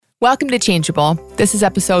Welcome to Changeable. This is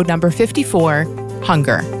episode number 54,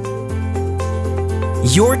 Hunger.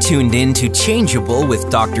 You're tuned in to Changeable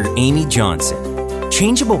with Dr. Amy Johnson.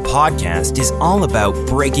 Changeable podcast is all about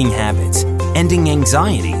breaking habits, ending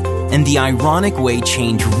anxiety, and the ironic way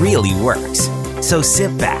change really works. So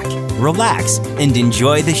sit back, relax, and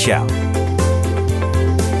enjoy the show.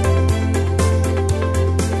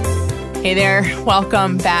 Hey there,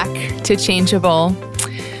 welcome back to Changeable.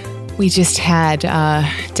 We just had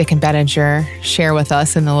Dick and Bettinger share with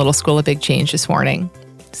us in the Little School of Big Change this morning.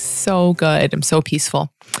 So good. I'm so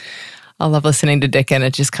peaceful. I love listening to Dick, and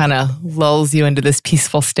it just kind of lulls you into this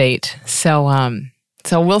peaceful state. So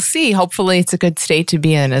we'll see. Hopefully it's a good state to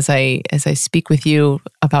be in as I speak with you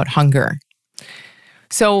about hunger.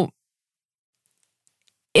 So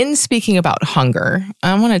in speaking about hunger,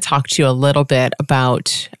 I want to talk to you a little bit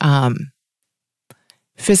about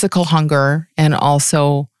physical hunger and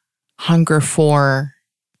also hunger for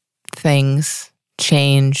things,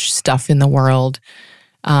 change, stuff in the world.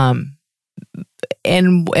 And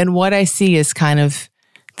what I see is kind of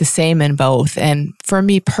the same in both. And for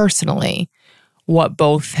me personally, what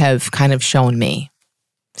both have kind of shown me.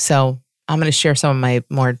 So I'm going to share some of my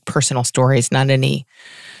more personal stories, not any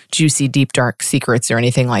juicy, deep, dark secrets or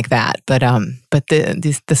anything like that. But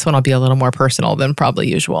this one will be a little more personal than probably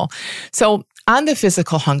usual. So on the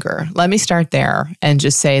physical hunger, let me start there and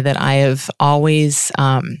just say that I have always,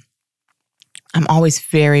 I'm always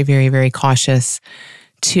very, very, very cautious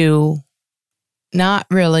to not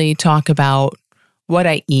really talk about what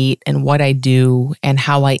I eat and what I do and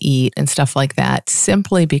how I eat and stuff like that,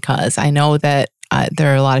 simply because I know that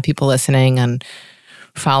there are a lot of people listening and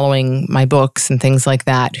following my books and things like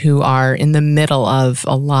that who are in the middle of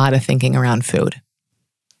a lot of thinking around food,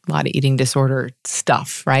 a lot of eating disorder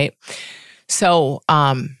stuff, right? So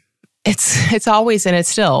it's always, and it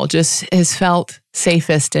still just has felt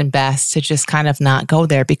safest and best to just kind of not go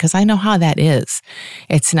there, because I know how that is.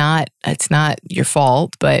 It's not your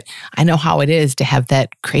fault, but I know how it is to have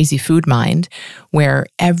that crazy food mind where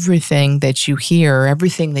everything that you hear,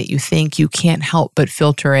 everything that you think, you can't help but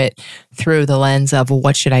filter it through the lens of, well,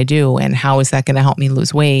 what should I do? And how is that going to help me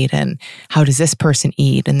lose weight? And how does this person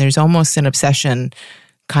eat? And there's almost an obsession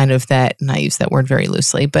kind of that, and I use that word very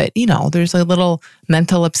loosely, but there's a little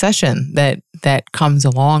mental obsession that comes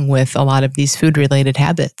along with a lot of these food-related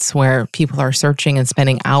habits where people are searching and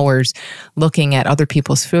spending hours looking at other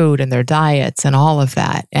people's food and their diets and all of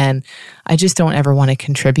that. And I just don't ever want to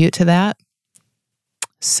contribute to that.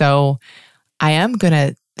 So I am going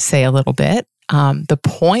to say a little bit. The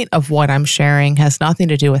point of what I'm sharing has nothing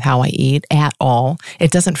to do with how I eat at all.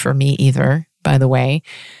 It doesn't for me either, by the way.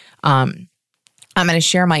 I'm going to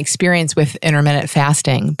share my experience with intermittent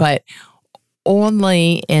fasting, but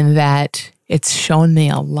only in that it's shown me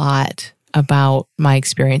a lot about my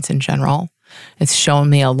experience in general. It's shown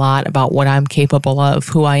me a lot about what I'm capable of,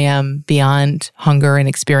 who I am beyond hunger and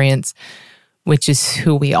experience, which is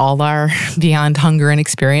who we all are beyond hunger and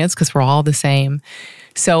experience, because we're all the same.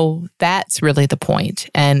 So that's really the point.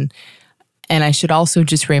 And I should also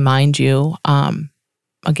just remind you,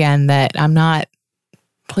 again, that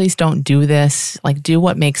please don't do this. Like, do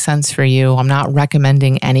what makes sense for you. I'm not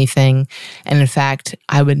recommending anything. And in fact,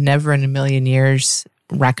 I would never in a million years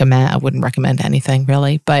I wouldn't recommend anything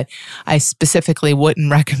really, but I specifically wouldn't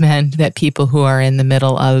recommend that people who are in the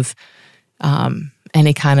middle of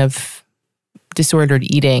any kind of disordered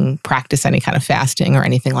eating practice any kind of fasting or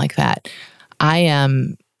anything like that. I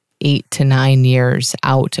am 8 to 9 years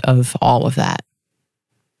out of all of that.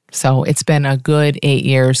 So it's been a good 8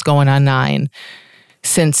 years, going on 9,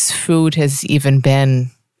 since food has even been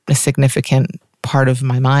a significant part of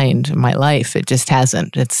my mind, my life. It just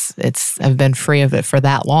hasn't. I've been free of it for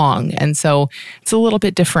that long. And so it's a little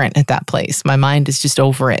bit different at that place. My mind is just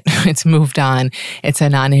over it. It's moved on. It's a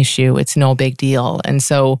non-issue. It's no big deal. And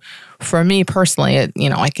so for me personally,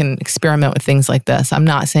 I can experiment with things like this. I'm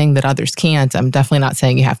not saying that others can't. I'm definitely not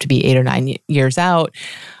saying you have to be 8 or 9 years out.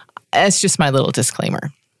 It's just my little disclaimer.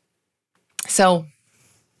 So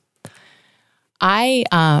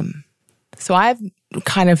I've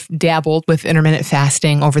kind of dabbled with intermittent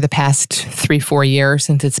fasting over the past 3-4 years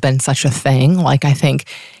since it's been such a thing. Like, I think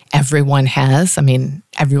everyone has. I mean,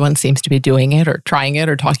 everyone seems to be doing it or trying it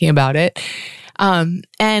or talking about it. And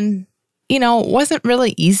it wasn't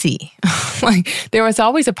really easy. Like, there was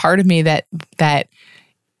always a part of me that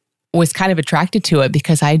was kind of attracted to it,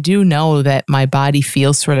 because I do know that my body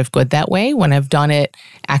feels sort of good that way when I've done it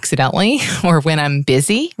accidentally or when I'm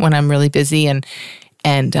busy, when I'm really busy and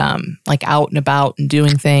like out and about and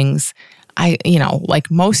doing things. like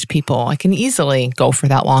most people, I can easily go for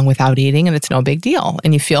that long without eating and it's no big deal.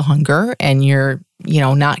 And you feel hunger and you're,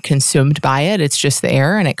 not consumed by it. It's just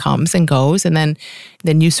there and it comes and goes. And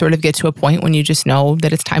then you sort of get to a point when you just know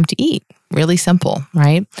that it's time to eat. Really simple,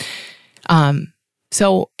 right?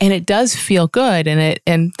 So, and it does feel good.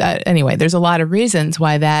 Anyway, there's a lot of reasons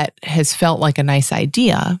why that has felt like a nice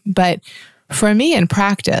idea. But for me in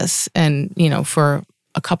practice and, for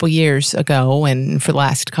a couple years ago and for the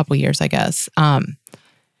last couple years, I guess,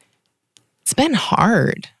 it's been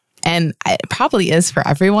hard. And it probably is for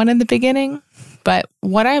everyone in the beginning. But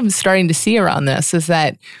what I'm starting to see around this is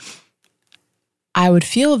that I would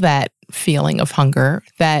feel that feeling of hunger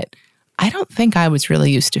that I don't think I was really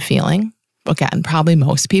used to feeling. Again, probably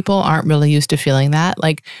most people aren't really used to feeling that.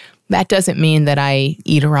 Like, that doesn't mean that I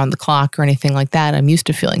eat around the clock or anything like that. I'm used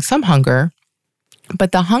to feeling some hunger.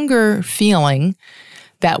 But the hunger feeling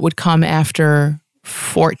that would come after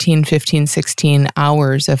 14, 15, 16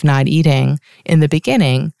 hours of not eating in the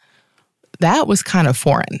beginning, that was kind of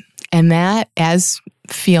foreign. And that, as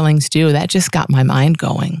feelings do, that just got my mind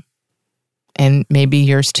going. And maybe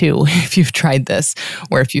yours too, if you've tried this,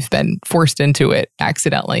 or if you've been forced into it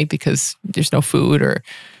accidentally because there's no food or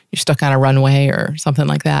you're stuck on a runway or something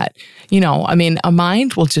like that. A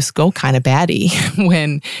mind will just go kind of batty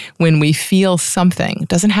when we feel something. It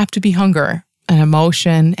doesn't have to be hunger, an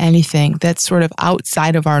emotion, anything that's sort of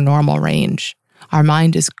outside of our normal range. Our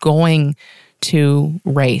mind is going to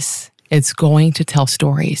race. It's going to tell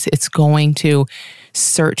stories. It's going to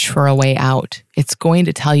search for a way out. It's going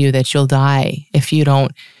to tell you that you'll die if you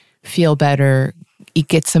don't feel better,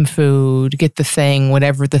 get some food, get the thing,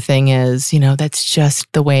 whatever the thing is. That's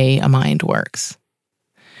just the way a mind works.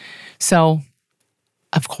 So,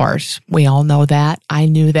 of course, we all know that. I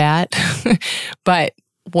knew that. But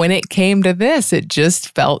when it came to this, it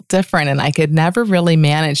just felt different. And I could never really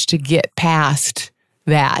manage to get past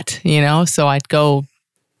that, So I'd go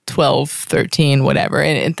 12, 13, whatever.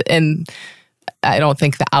 And I don't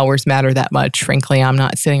think the hours matter that much. Frankly, I'm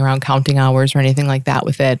not sitting around counting hours or anything like that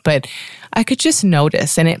with it. But I could just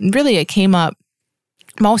notice. And it came up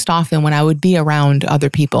most often when I would be around other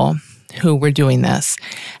people who were doing this.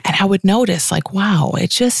 And I would notice like, wow, it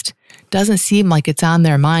just doesn't seem like it's on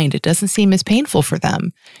their mind. It doesn't seem as painful for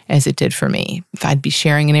them as it did for me. If I'd be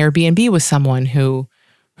sharing an Airbnb with someone who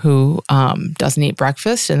doesn't eat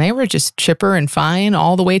breakfast, and they were just chipper and fine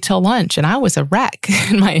all the way till lunch. And I was a wreck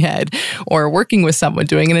in my head, or working with someone,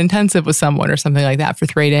 doing an intensive with someone or something like that for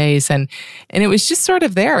 3 days. And it was just sort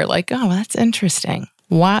of there like, oh, that's interesting.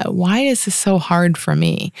 Why is this so hard for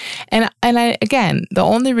me? And again, the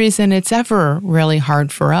only reason it's ever really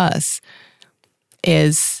hard for us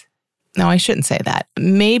is, no, I shouldn't say that.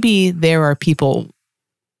 Maybe there are people,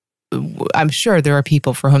 I'm sure there are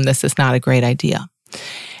people for whom this is not a great idea.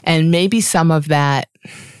 And maybe some of that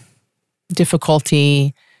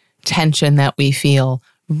difficulty, tension that we feel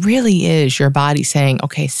really is your body saying,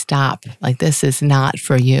 okay, stop. Like, this is not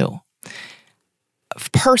for you.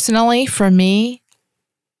 Personally, for me,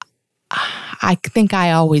 I think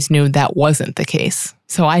I always knew that wasn't the case.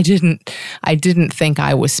 So I didn't think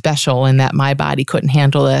I was special and that my body couldn't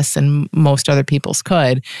handle this and most other people's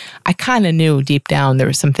could. I kind of knew deep down there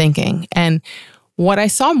was some thinking. And what I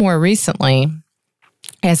saw more recently,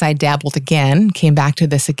 as I dabbled again, came back to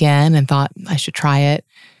this again and thought I should try it.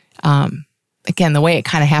 Again, the way it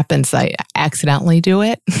kind of happens, I accidentally do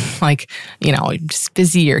it. Like, I'm just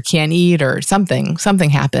busy or can't eat or something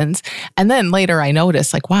happens. And then later I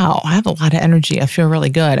notice like, wow, I have a lot of energy. I feel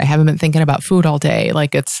really good. I haven't been thinking about food all day.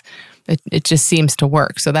 Like it just seems to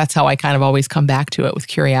work. So that's how I kind of always come back to it, with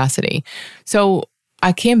curiosity. So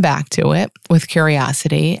I came back to it with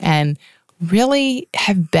curiosity and really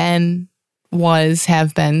have been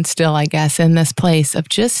still, I guess, in this place of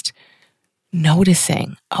just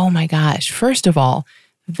noticing, oh my gosh, first of all,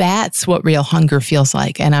 that's what real hunger feels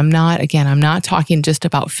like. And I'm not talking just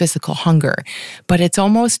about physical hunger, but it's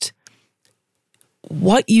almost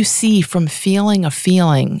what you see from feeling a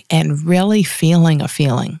feeling and really feeling a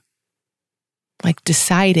feeling. Like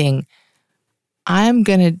deciding, I'm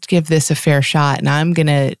going to give this a fair shot and I'm going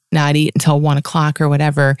to not eat until 1 o'clock or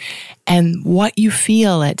whatever. And what you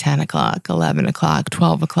feel at 10 o'clock, 11 o'clock,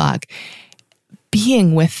 12 o'clock,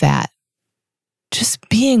 being with that, just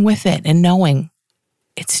being with it and knowing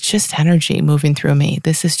it's just energy moving through me.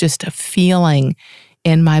 This is just a feeling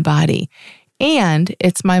in my body. And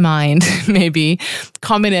it's my mind maybe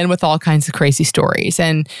coming in with all kinds of crazy stories.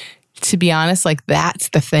 And to be honest, like that's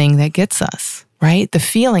the thing that gets us, right? The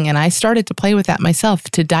feeling. And I started to play with that myself,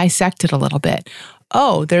 to dissect it a little bit.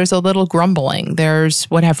 oh, there's a little grumbling. There's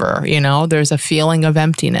whatever, there's a feeling of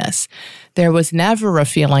emptiness. There was never a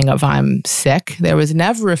feeling of I'm sick. There was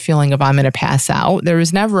never a feeling of I'm going to pass out. There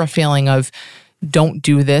was never a feeling of don't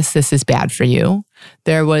do this. This is bad for you.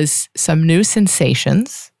 There was some new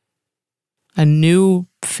sensations, a new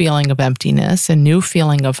feeling of emptiness, a new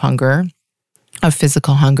feeling of hunger, of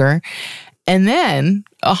physical hunger. And then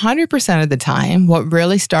 100% of the time, what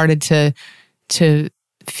really started to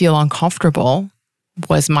feel uncomfortable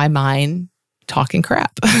was my mind talking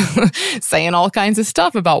crap, saying all kinds of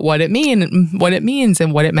stuff about what it means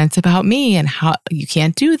and what it meant about me and how you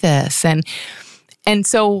can't do this. And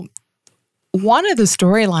so one of the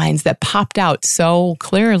storylines that popped out so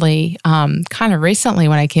clearly kind of recently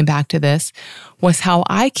when I came back to this was how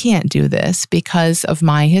I can't do this because of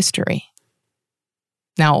my history.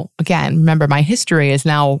 Now, again, remember, my history is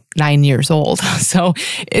now 9 years old. So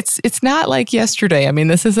it's not like yesterday. I mean,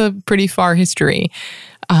 this is a pretty far history.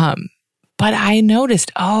 But I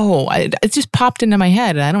noticed, it just popped into my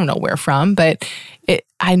head. And I don't know where from, but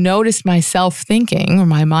I noticed myself thinking, or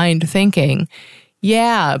my mind thinking,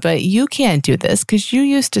 yeah, but you can't do this because you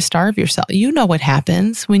used to starve yourself. You know what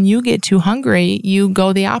happens when you get too hungry, you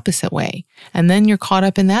go the opposite way. And then you're caught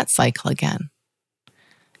up in that cycle again.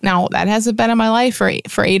 Now, that hasn't been in my life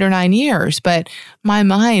for 8 or 9 years, but my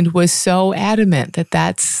mind was so adamant that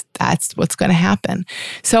that's what's going to happen.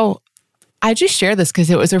 So I just share this because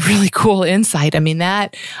it was a really cool insight. I mean, I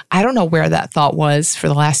don't know where that thought was for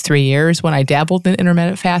the last 3 years when I dabbled in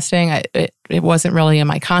intermittent fasting. It wasn't really in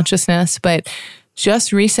my consciousness, but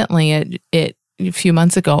just recently, a few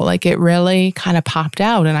months ago, like it really kind of popped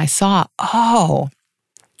out and I saw,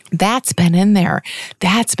 that's been in there.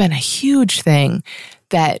 That's been a huge thing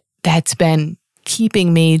that's been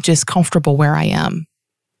keeping me just comfortable where I am,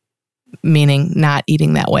 meaning not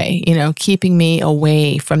eating that way, keeping me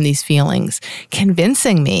away from these feelings,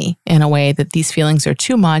 convincing me in a way that these feelings are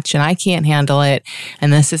too much and I can't handle it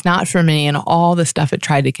and this is not for me and all the stuff it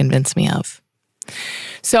tried to convince me of.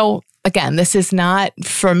 So again, this is not,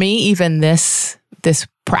 for me, even this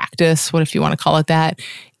practice, what if you want to call it that,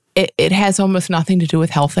 it has almost nothing to do with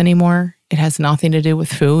health anymore. It has nothing to do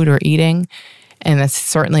with food or eating. And that's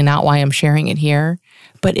certainly not why I'm sharing it here.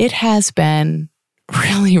 But it has been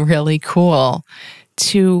really, really cool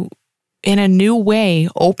to, in a new way,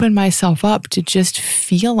 open myself up to just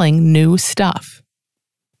feeling new stuff.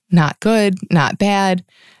 Not good, not bad,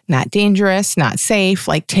 not dangerous, not safe,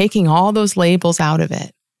 like taking all those labels out of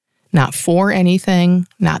it. Not for anything,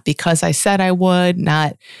 not because I said I would,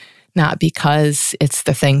 not because it's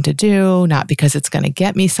the thing to do, not because it's going to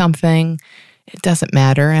get me something. It doesn't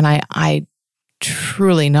matter. And I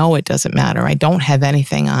truly know it doesn't matter. I don't have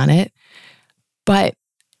anything on it. But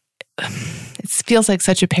it feels like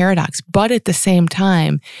such a paradox. But at the same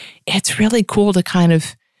time, it's really cool to kind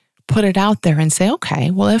of put it out there and say, okay,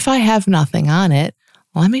 well, if I have nothing on it,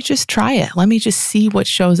 let me just try it. Let me just see what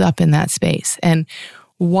shows up in that space. And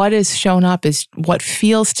what is shown up is what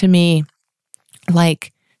feels to me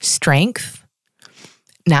like strength,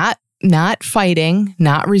 not fighting,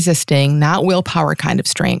 not resisting, not willpower kind of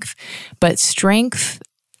strength, but strength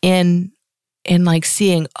in like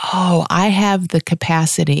seeing, I have the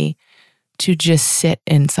capacity to just sit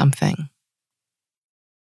in something.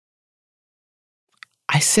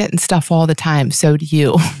 I sit in stuff all the time, so do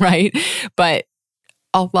you, right? But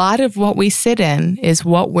a lot of what we sit in is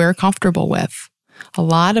what we're comfortable with. A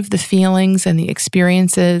lot of the feelings and the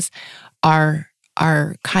experiences are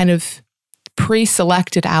kind of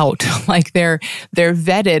pre-selected out, like they're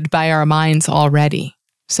vetted by our minds already.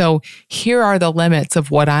 So here are the limits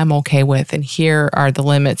of what I'm okay with, and here are the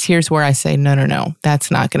limits. Here's where I say, no,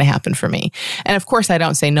 that's not going to happen for me. And of course, I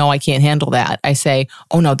don't say, no, I can't handle that. I say,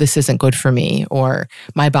 oh no, this isn't good for me, or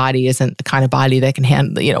my body isn't the kind of body that can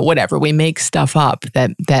handle, whatever. We make stuff up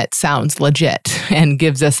that sounds legit and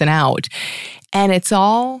gives us an out. And it's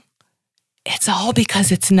all because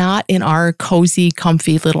it's not in our cozy,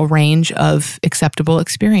 comfy little range of acceptable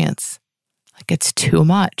experience. Like it's too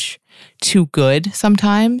much, too good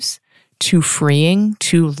sometimes, too freeing,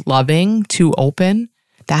 too loving, too open.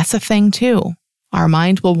 That's a thing too. Our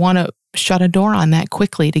mind will want to shut a door on that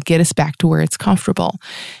quickly to get us back to where it's comfortable.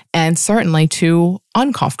 And certainly too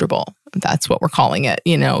uncomfortable. That's what we're calling it,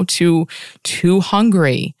 too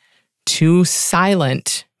hungry, too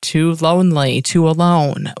silent, too lonely, too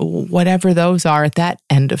alone, whatever those are at that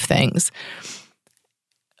end of things.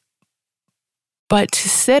 But to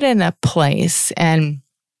sit in a place and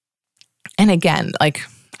again, like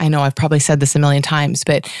I know I've probably said this a million times,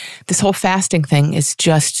 but this whole fasting thing is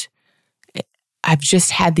I've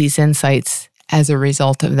just had these insights as a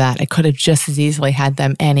result of that. I could have just as easily had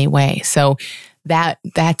them anyway. So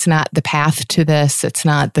that's not the path to this. It's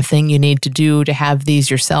not the thing you need to do to have these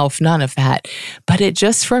yourself, none of that. But it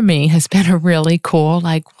just for me has been a really cool,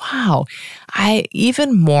 like, wow,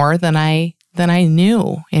 even more than I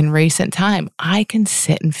knew in recent time, I can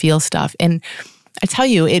sit and feel stuff. And I tell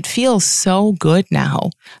you, it feels so good now.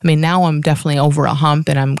 I mean, now I'm definitely over a hump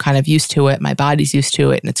and I'm kind of used to it. My body's used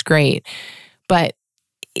to it and it's great. But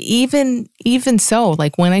even so,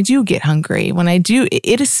 like when I do get hungry,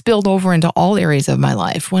 it has spilled over into all areas of my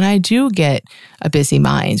life. When I do get a busy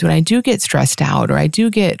mind, when I do get stressed out, or I do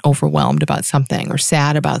get overwhelmed about something or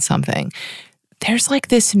sad about something, there's like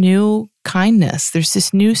this new kindness. There's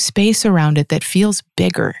this new space around it that feels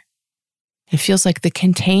bigger. It feels like the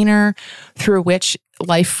container through which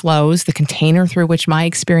life flows, the container through which my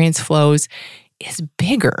experience flows is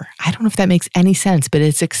bigger. I don't know if that makes any sense, but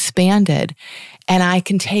it's expanded. And I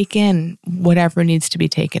can take in whatever needs to be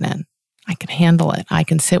taken in. I can handle it. I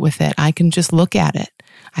can sit with it. I can just look at it.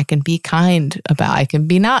 I can be I can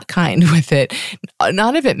be not kind with it.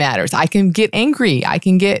 None of it matters. I can get angry. I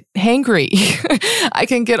can get hangry. I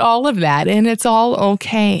can get all of that. And it's all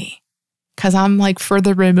okay. Because I'm like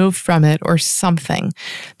further removed from it or something.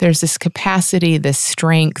 There's this capacity, this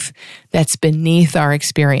strength that's beneath our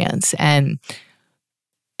experience. And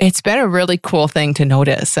it's been a really cool thing to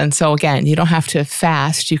notice. And so again, you don't have to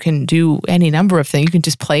fast. You can do any number of things. You can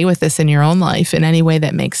just play with this in your own life in any way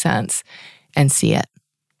that makes sense and see it.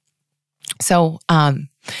 So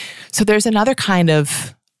there's another kind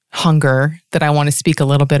of hunger that I want to speak a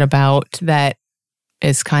little bit about that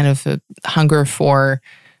is kind of a hunger for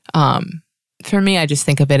me, I just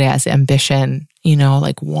think of it as ambition,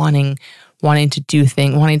 like wanting to do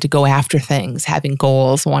things, wanting to go after things, having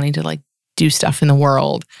goals, wanting to like do stuff in the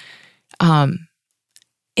world.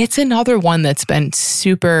 It's another one that's been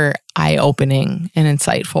super eye-opening and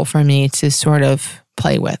insightful for me to sort of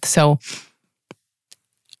play with. So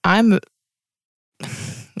when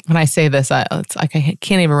I say this, it's like I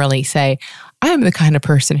can't even really say I'm the kind of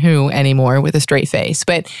person who anymore with a straight face.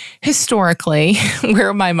 But historically,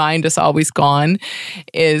 where my mind has always gone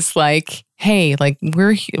is like, hey, like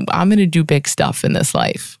I'm going to do big stuff in this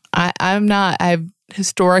life. I've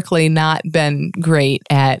historically not been great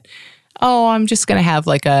at, I'm just going to have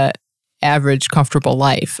like a average, comfortable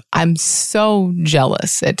life. I'm so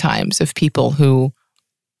jealous at times of people who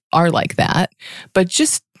are like that. But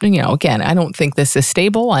just, again, I don't think this is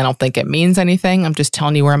stable. I don't think it means anything. I'm just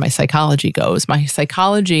telling you where my psychology goes. My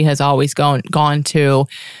psychology has always gone to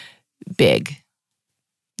big,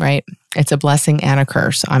 right? It's a blessing and a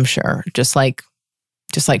curse, I'm sure. Just like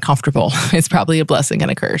comfortable. It's probably a blessing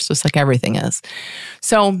and a curse, just like everything is.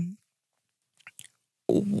 So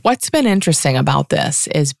what's been interesting about this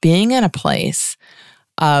is being in a place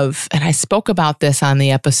of, and I spoke about this on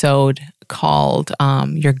the episode called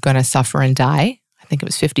You're Gonna Suffer and Die. I think it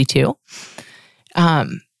was 52.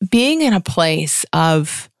 Being in a place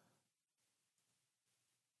of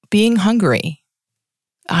being hungry.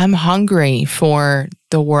 I'm hungry for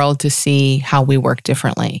the world to see how we work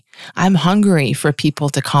differently. I'm hungry for people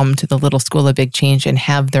to come to the Little School of Big Change and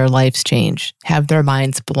have their lives change, have their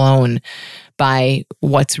minds blown by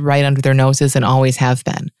what's right under their noses and always have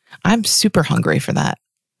been. I'm super hungry for that.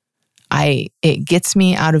 It gets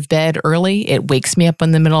me out of bed early. It wakes me up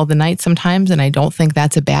in the middle of the night sometimes, and I don't think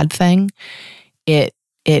that's a bad thing. It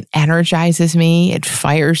energizes me. It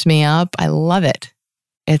fires me up. I love it.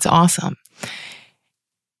 It's awesome.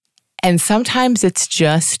 And sometimes it's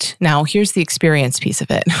just, now here's the experience piece of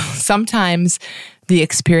it. Sometimes the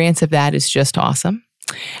experience of that is just awesome.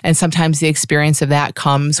 And sometimes the experience of that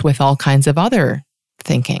comes with all kinds of other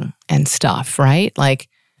thinking and stuff, right? Like,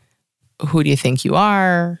 who do you think you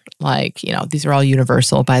are? Like, these are all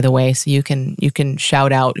universal, by the way. So you can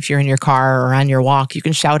shout out if you're in your car or on your walk, you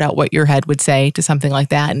can shout out what your head would say to something like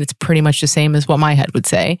that. And it's pretty much the same as what my head would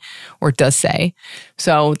say or does say.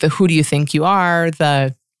 So the who do you think you are?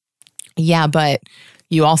 Yeah, but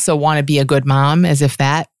you also want to be a good mom, as if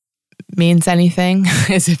that means anything,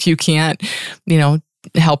 as if you can't,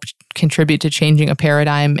 help contribute to changing a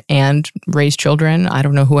paradigm and raise children. I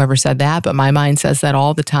don't know whoever said that, but my mind says that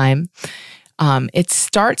all the time. It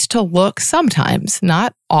starts to look sometimes,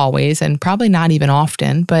 not always, and probably not even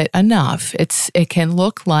often, but enough. It can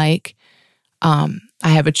look like I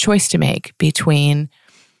have a choice to make between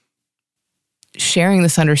sharing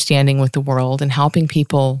this understanding with the world and helping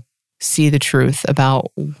people see the truth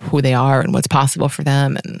about who they are and what's possible for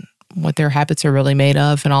them and what their habits are really made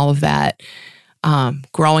of and all of that.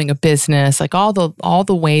 Growing a business, like all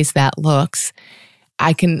the ways that looks,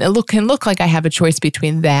 can look like I have a choice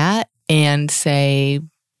between that and, say,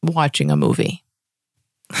 watching a movie.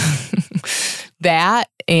 that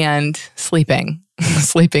and sleeping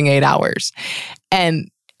 8 hours.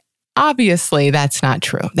 And obviously that's not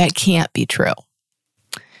true. That can't be true.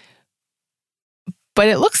 But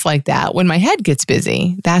it looks like that when my head gets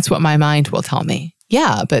busy, that's what my mind will tell me.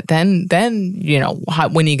 Yeah, but then when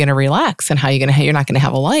are you going to relax, and you're not going to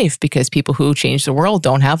have a life, because people who change the world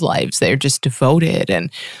don't have lives. They're just devoted and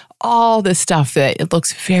all this stuff that it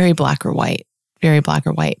looks very black or white. Very black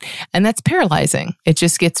or white. And that's paralyzing. It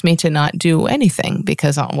just gets me to not do anything,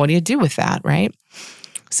 because what do you do with that, right?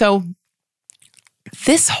 So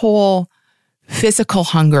this whole physical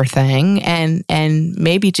hunger thing, and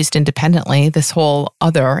maybe just independently, this whole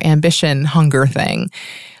other ambition hunger thing,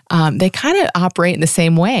 they kind of operate in the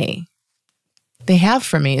same way. They have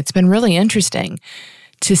for me. It's been really interesting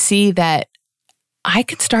to see that I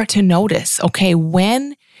can start to notice, okay,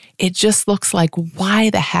 when it just looks like, why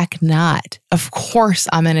the heck not? Of course,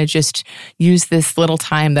 I'm going to just use this little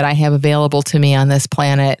time that I have available to me on this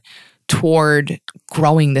planet toward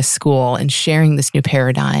growing this school and sharing this new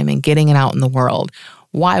paradigm and getting it out in the world.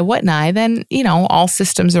 Why wouldn't I? Then, all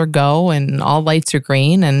systems are go and all lights are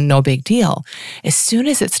green and no big deal. As soon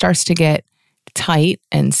as it starts to get tight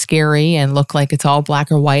and scary and look like it's all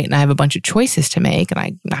black or white and I have a bunch of choices to make and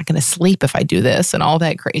I'm not going to sleep if I do this and all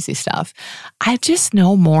that crazy stuff, I just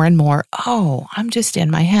know more and more, I'm just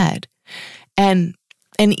in my head. And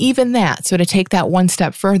even that, so to take that one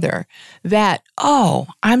step further, that,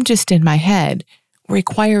 I'm just in my head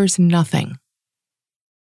requires nothing.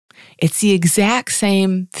 It's the exact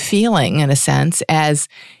same feeling, in a sense, as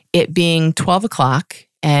it being 12 o'clock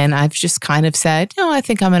and I've just kind of said, I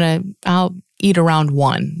think I'll eat around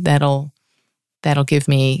 1. That'll give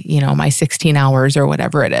me, my 16 hours or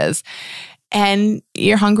whatever it is. And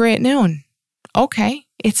you're hungry at noon. Okay.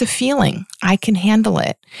 It's a feeling. I can handle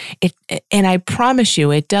it. And I promise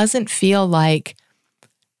you, it doesn't feel like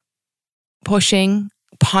pushing,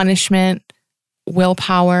 punishment,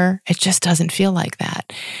 willpower. It just doesn't feel like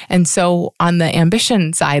that. And so on the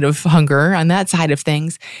ambition side of hunger, on that side of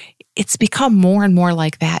things, it's become more and more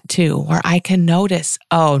like that too, where I can notice,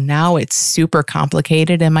 now it's super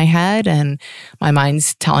complicated in my head and my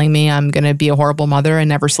mind's telling me I'm going to be a horrible mother and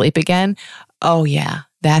never sleep again. Oh yeah,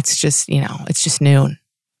 that's just, it's just noon.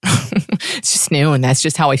 It's just noon. That's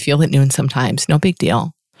just how I feel at noon sometimes. No big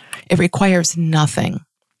deal. It requires nothing.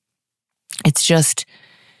 It's just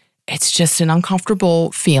an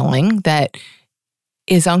uncomfortable feeling that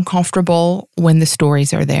is uncomfortable when the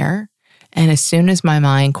stories are there. And as soon as my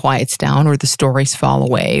mind quiets down or the stories fall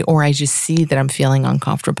away, or I just see that I'm feeling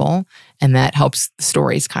uncomfortable and that helps the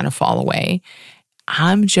stories kind of fall away,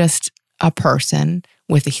 I'm just a person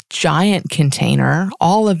with a giant container,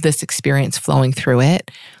 all of this experience flowing through it,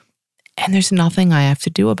 and there's nothing I have to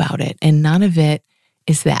do about it. And none of it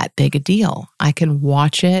is that big a deal. I can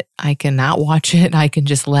watch it. I can not watch it. I can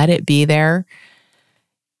just let it be there.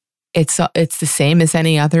 It's the same as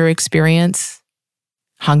any other experience.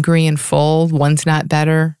 Hungry and full, one's not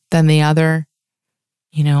better than the other.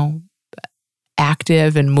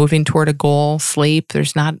 Active and moving toward a goal, sleep,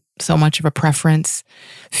 there's not so much of a preference.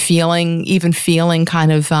 Feeling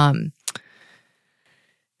kind of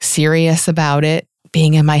serious about it,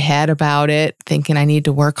 being in my head about it, thinking I need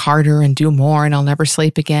to work harder and do more and I'll never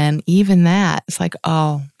sleep again. Even that, it's like,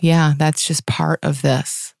 that's just part of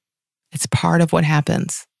this. It's part of what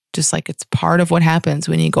happens. Just like it's part of what happens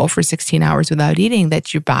when you go for 16 hours without eating,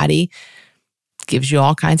 that your body gives you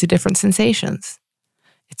all kinds of different sensations.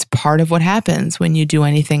 It's part of what happens when you do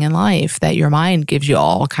anything in life, that your mind gives you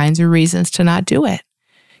all kinds of reasons to not do it.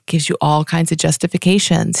 Gives you all kinds of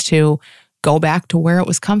justifications to go back to where it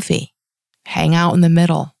was comfy. Hang out in the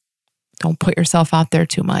middle. Don't put yourself out there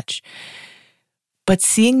too much. But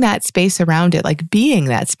seeing that space around it, like being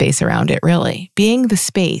that space around it, really, being the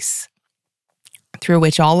space through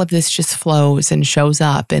which all of this just flows and shows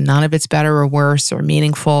up, and none of it's better or worse or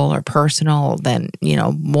meaningful or personal than,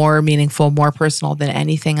 more meaningful, more personal than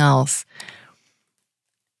anything else.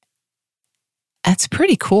 That's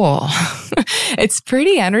pretty cool. It's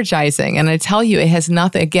pretty energizing. And I tell you, it has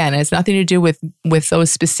nothing to do with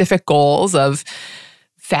those specific goals of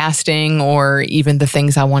fasting or even the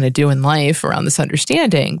things I want to do in life around this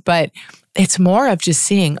understanding. But it's more of just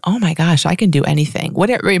seeing, oh my gosh, I can do anything. What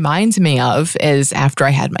it reminds me of is after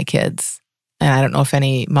I had my kids. And I don't know if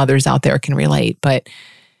any mothers out there can relate, but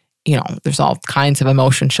there's all kinds of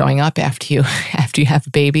emotion showing up after you have a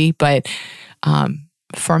baby. But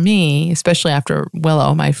for me, especially after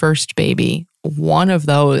Willow, my first baby, one of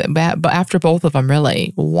those, but after both of them,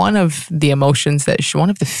 really, one of the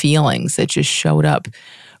feelings that just showed up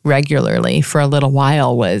regularly for a little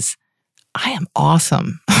while was, I am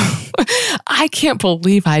awesome. I can't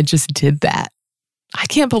believe I just did that. I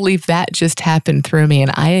can't believe that just happened through me.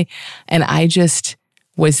 And I just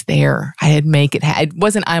was there. I had make it. It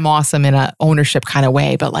wasn't I'm awesome in a ownership kind of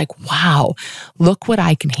way, but like, wow, look what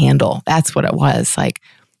I can handle. That's what it was. Like,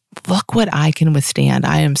 look what I can withstand.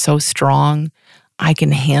 I am so strong. I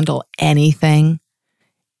can handle anything.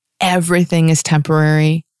 Everything is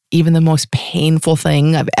temporary. Even the most painful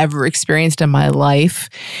thing I've ever experienced in my life,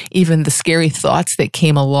 even the scary thoughts that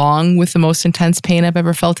came along with the most intense pain I've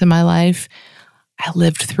ever felt in my life, I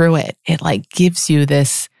lived through it. It like gives you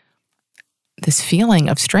this feeling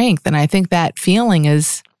of strength. And I think that feeling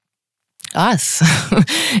is us.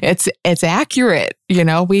 It's accurate. You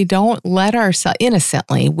know, we don't let ourselves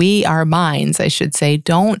innocently, our minds, I should say,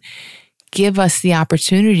 don't give us the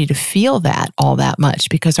opportunity to feel that all that much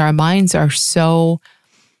because our minds are so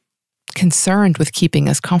concerned with keeping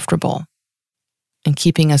us comfortable and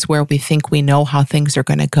keeping us where we think we know how things are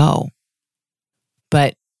going to go.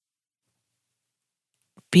 But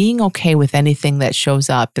being okay with anything that shows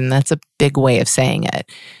up, and that's a big way of saying it,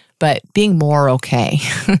 but being more okay,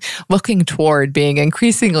 looking toward being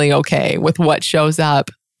increasingly okay with what shows up.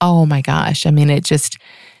 Oh my gosh. I mean, it just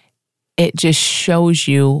shows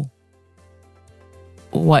you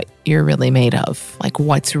what you're really made of, like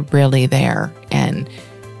what's really there and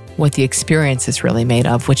what the experience is really made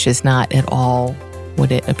of, which is not at all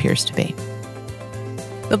what it appears to be.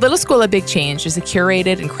 The Little School of Big Change is a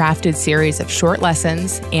curated and crafted series of short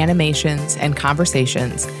lessons, animations, and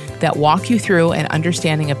conversations that walk you through an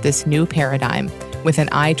understanding of this new paradigm with an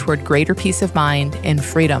eye toward greater peace of mind and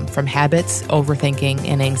freedom from habits, overthinking,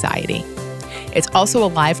 and anxiety. It's also a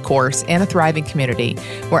live course and a thriving community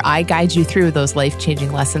where I guide you through those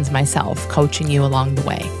life-changing lessons myself, coaching you along the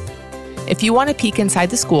way. If you want to peek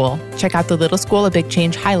inside the school, check out the Little School of Big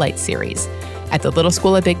Change Highlights series at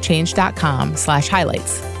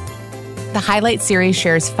thelittleschoolofbigchange.com/highlights. The Highlights series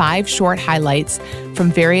shares 5 short highlights from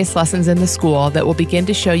various lessons in the school that will begin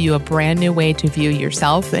to show you a brand new way to view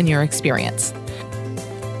yourself and your experience.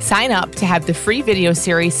 Sign up to have the free video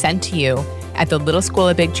series sent to you at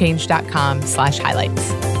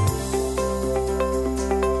thelittleschoolofbigchange.com/highlights.